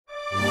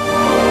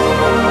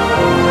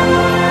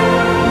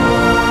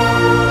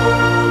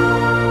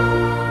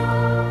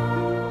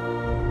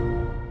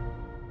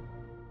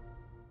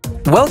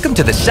Welcome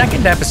to the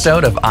second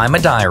episode of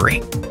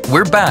IMAdiary.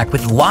 We're back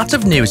with lots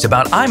of news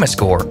about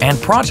IMAscore and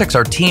projects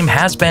our team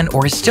has been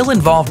or is still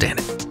involved in,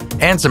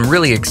 and some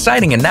really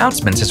exciting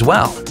announcements as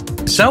well.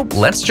 So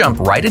let's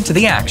jump right into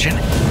the action.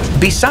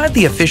 Beside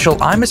the official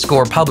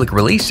IMAscore public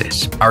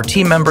releases, our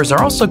team members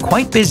are also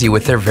quite busy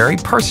with their very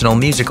personal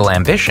musical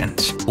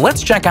ambitions.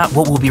 Let's check out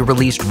what will be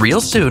released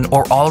real soon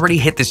or already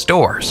hit the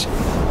stores.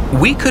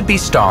 We Could Be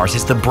Stars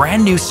is the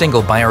brand new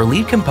single by our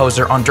lead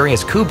composer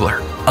Andreas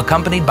Kubler,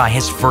 accompanied by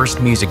his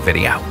first music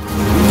video.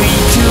 We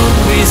could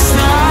be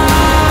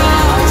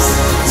stars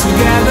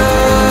together,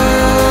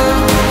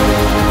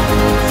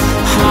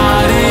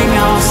 hiding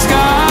our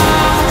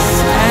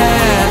scars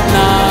at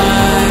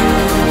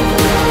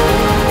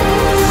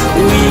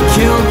night. We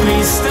could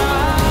be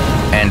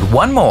stars. And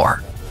one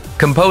more.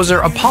 Composer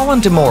Apollon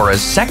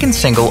Demora's second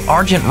single,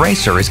 Argent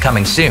Racer, is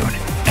coming soon,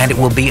 and it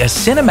will be a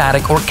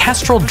cinematic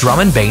orchestral drum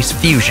and bass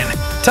fusion.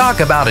 Talk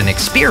about an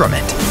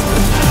experiment.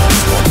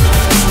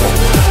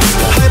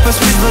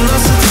 Hyperspeed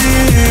velocity.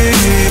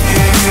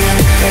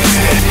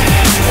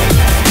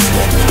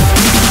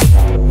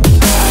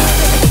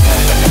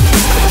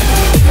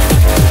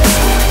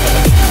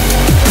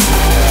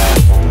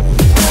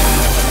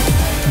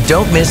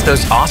 Don't miss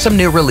those awesome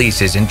new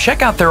releases and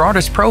check out their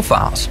artist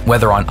profiles,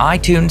 whether on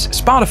iTunes,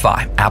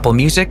 Spotify, Apple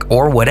Music,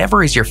 or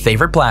whatever is your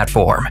favorite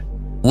platform.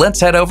 Let's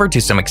head over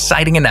to some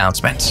exciting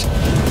announcements.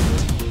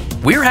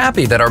 We're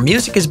happy that our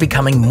music is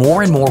becoming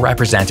more and more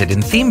represented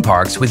in theme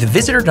parks with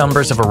visitor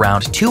numbers of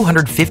around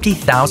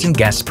 250,000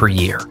 guests per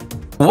year.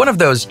 One of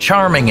those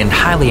charming and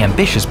highly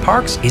ambitious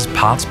parks is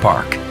Potts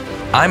Park.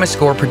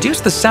 IMAscore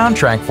produced the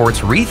soundtrack for its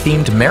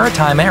rethemed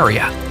maritime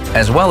area,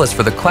 as well as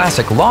for the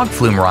classic log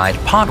flume ride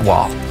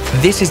Potwall.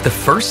 This is the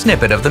first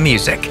snippet of the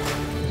music.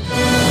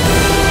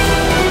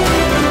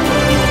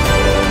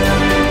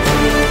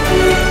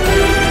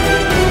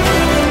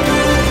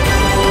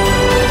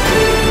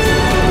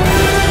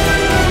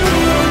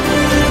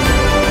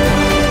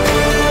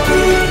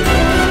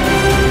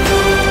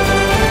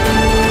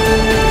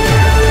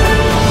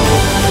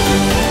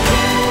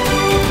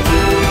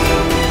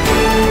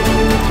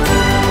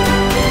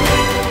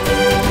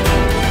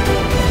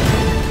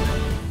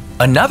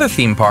 Another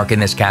theme park in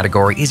this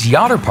category is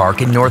Yachter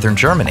Park in northern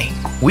Germany.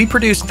 We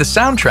produced the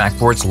soundtrack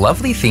for its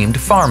lovely themed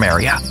farm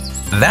area.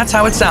 That's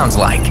how it sounds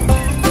like.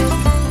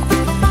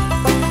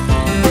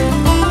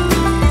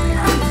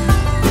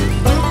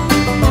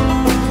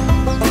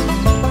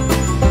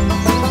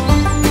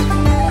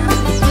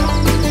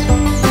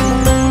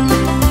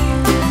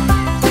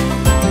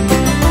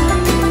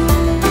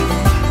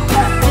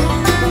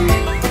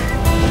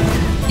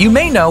 You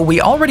may know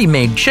we already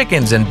made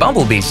chickens and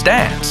bumblebees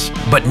dance,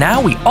 but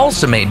now we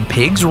also made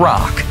pigs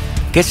rock.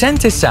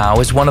 Gesentesau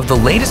is one of the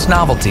latest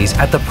novelties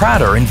at the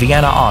Prater in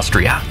Vienna,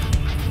 Austria.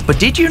 But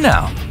did you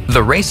know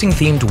the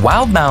racing-themed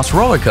Wild Mouse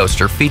roller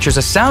coaster features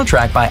a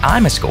soundtrack by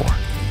IMAscore?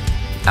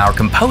 Our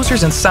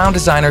composers and sound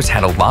designers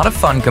had a lot of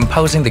fun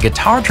composing the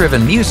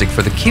guitar-driven music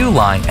for the queue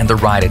line and the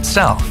ride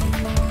itself,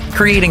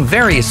 creating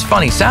various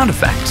funny sound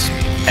effects,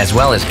 as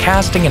well as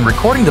casting and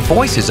recording the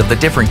voices of the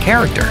different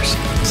characters.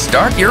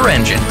 Start your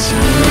engines.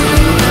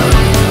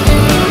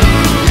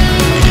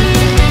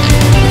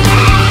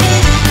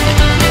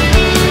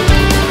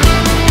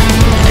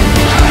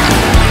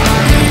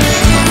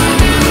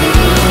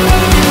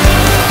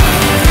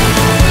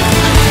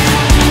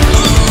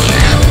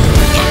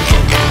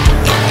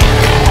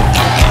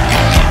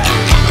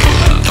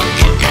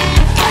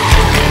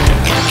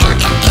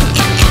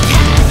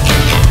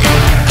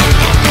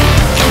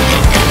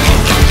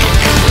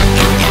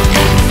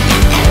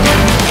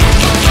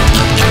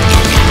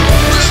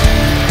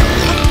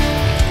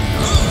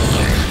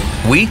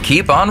 We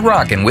keep on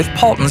rockin' with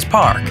Paulton's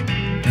Park.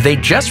 They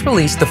just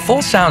released the full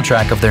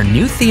soundtrack of their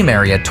new theme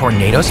area,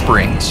 Tornado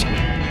Springs.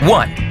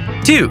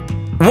 1, 2,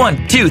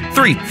 1, 2,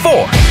 3,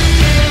 4.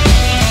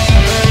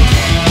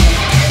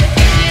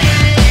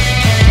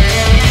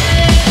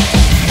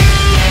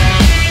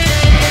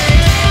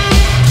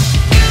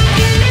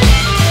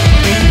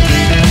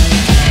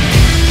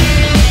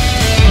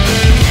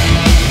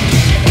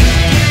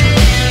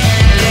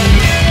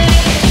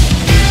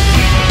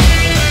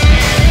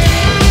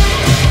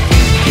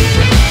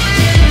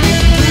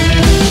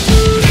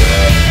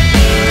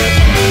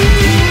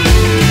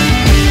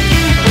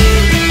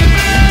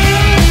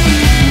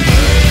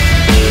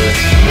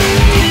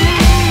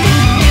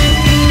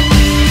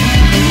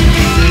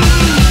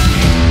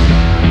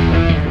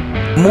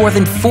 More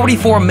than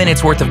 44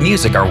 minutes worth of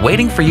music are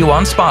waiting for you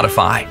on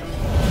Spotify.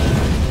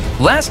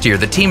 Last year,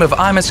 the team of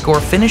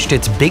IMAscore finished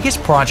its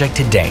biggest project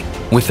to date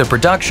with the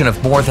production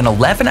of more than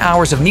 11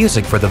 hours of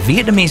music for the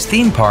Vietnamese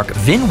theme park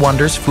Vin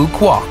Wonders Phu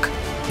Quoc.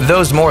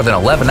 Those more than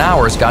 11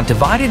 hours got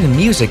divided in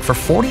music for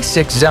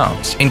 46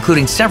 zones,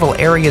 including several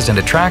areas and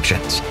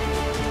attractions.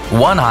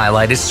 One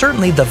highlight is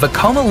certainly the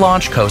Vekoma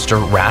launch coaster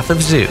Wrath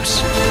of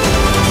Zeus.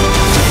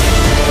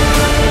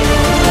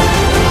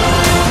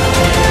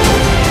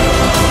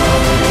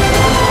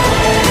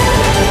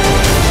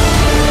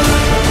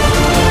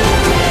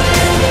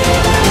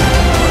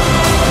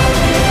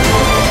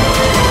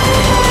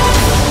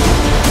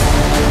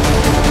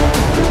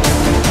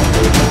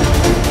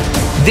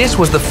 This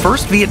was the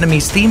first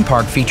Vietnamese theme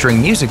park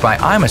featuring music by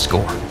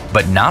IMAscore,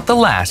 but not the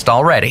last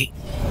already.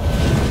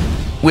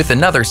 With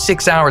another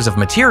 6 hours of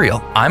material,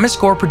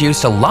 IMAscore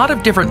produced a lot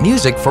of different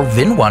music for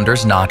Vin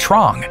Wonder's Nha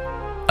Trang,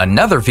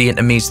 another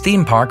Vietnamese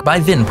theme park by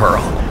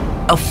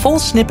Vinpearl. A full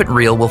snippet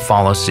reel will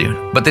follow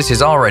soon, but this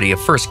is already a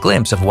first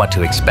glimpse of what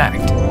to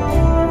expect.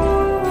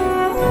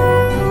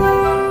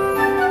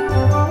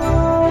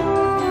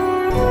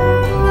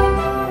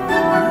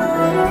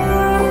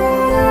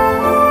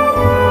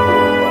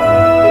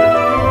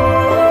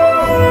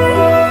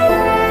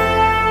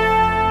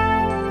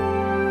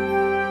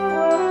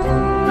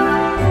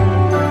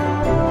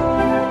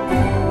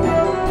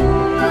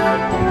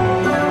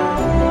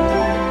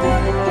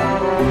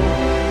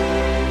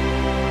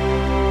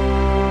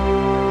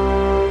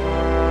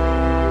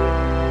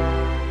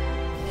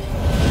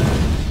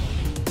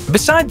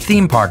 Beside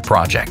theme park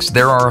projects,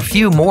 there are a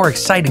few more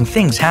exciting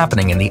things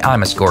happening in the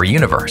IMAscore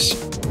universe.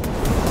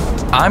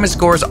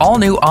 IMAscore's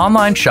all-new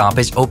online shop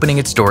is opening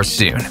its doors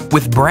soon,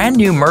 with brand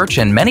new merch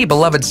and many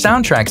beloved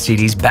soundtrack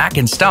CDs back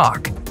in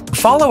stock.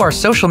 Follow our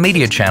social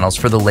media channels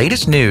for the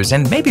latest news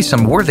and maybe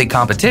some worthy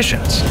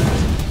competitions.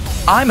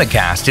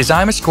 IMAcast is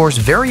IMAscore's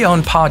very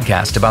own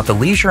podcast about the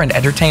leisure and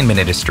entertainment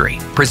industry,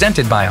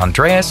 presented by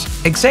Andreas,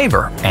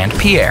 Xavier, and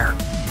Pierre.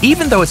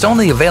 Even though it's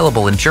only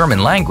available in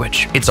German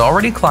language, it's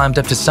already climbed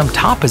up to some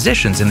top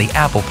positions in the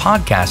Apple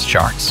Podcast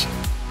charts.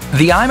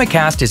 The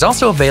IMAcast is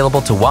also available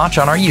to watch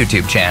on our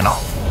YouTube channel.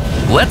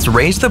 Let's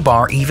raise the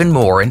bar even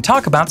more and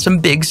talk about some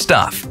big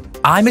stuff.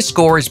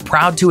 IMAscore is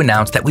proud to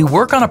announce that we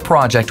work on a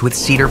project with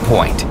Cedar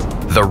Point,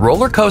 the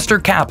roller coaster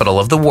capital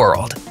of the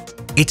world.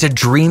 It's a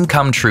dream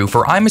come true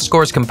for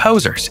IMAscore's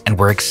composers, and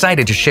we're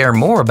excited to share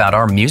more about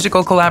our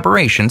musical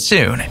collaboration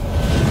soon.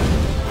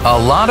 A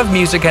lot of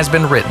music has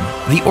been written,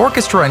 the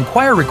orchestra and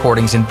choir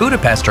recordings in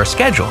Budapest are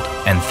scheduled,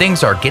 and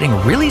things are getting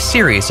really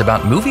serious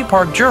about Movie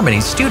Park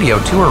Germany's studio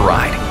tour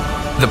ride,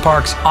 the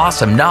park's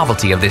awesome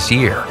novelty of this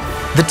year.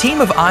 The team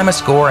of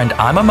IMAscore and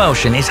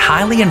IMAmotion is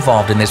highly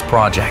involved in this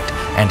project,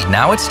 and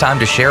now it's time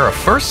to share a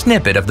first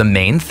snippet of the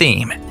main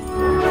theme.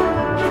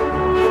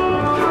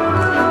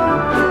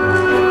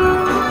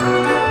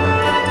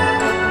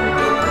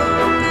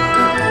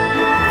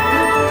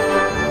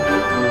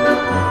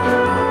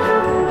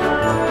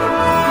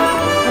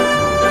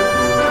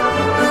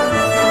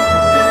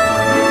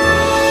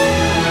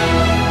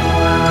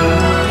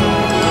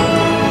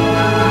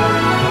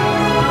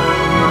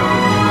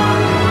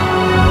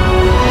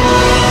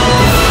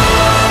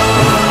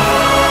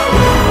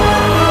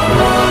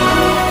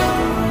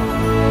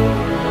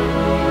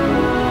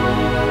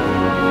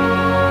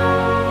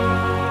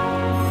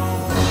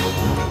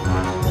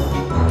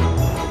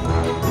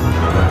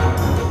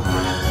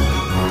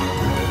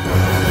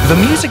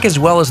 The music as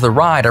well as the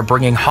ride are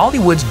bringing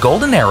Hollywood's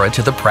golden era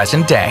to the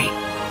present day.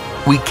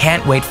 We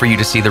can't wait for you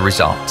to see the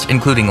results,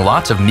 including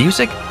lots of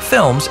music,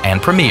 films, and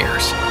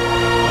premieres.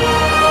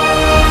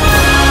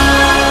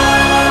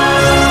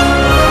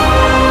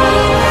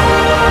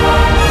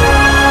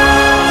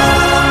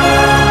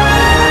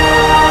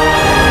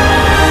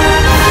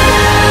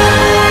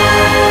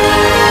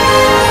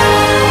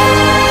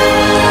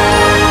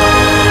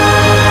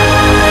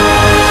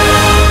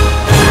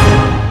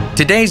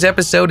 Today's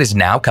episode is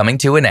now coming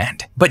to an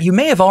end, but you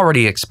may have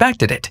already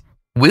expected it.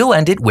 We'll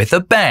end it with a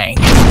bang.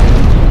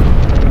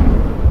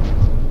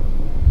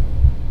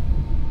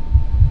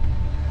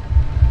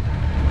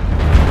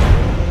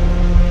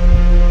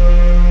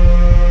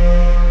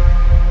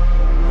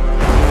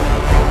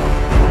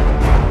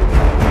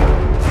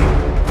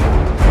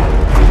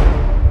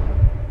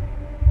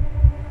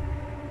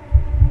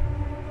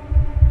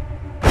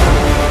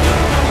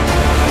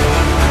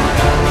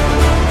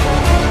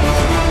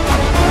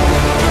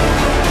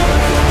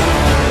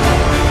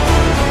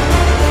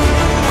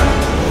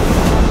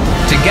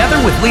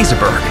 Together with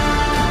Liseberg,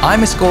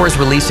 IMAscore is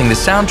releasing the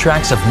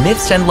soundtracks of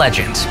Myths and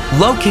Legends,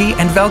 Loki,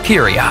 and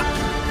Valkyria.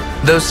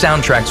 Those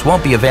soundtracks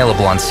won't be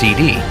available on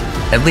CD,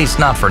 at least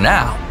not for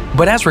now,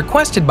 but as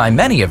requested by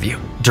many of you,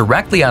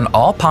 directly on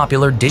all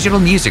popular digital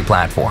music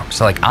platforms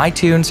like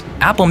iTunes,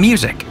 Apple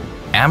Music,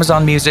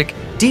 Amazon Music,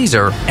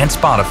 Deezer, and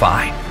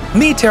Spotify.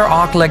 Meter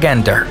och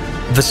Legender.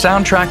 The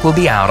soundtrack will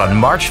be out on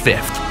March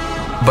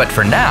 5th. But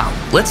for now,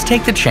 let's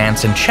take the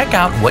chance and check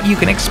out what you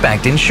can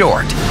expect in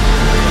short.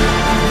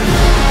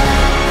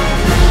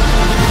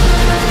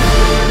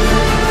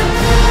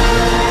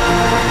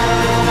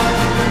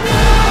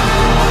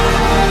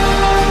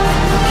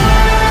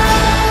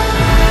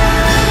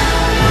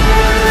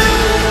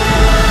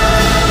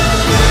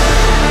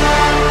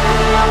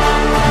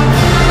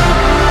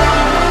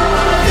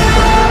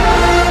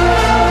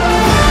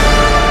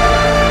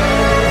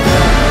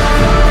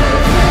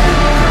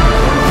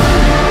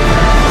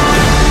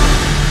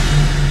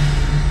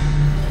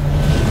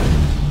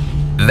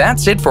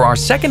 That's it for our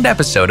second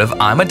episode of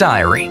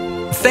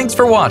IMAdiary. Thanks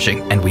for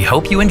watching, and we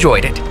hope you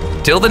enjoyed it.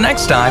 Till the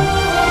next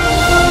time.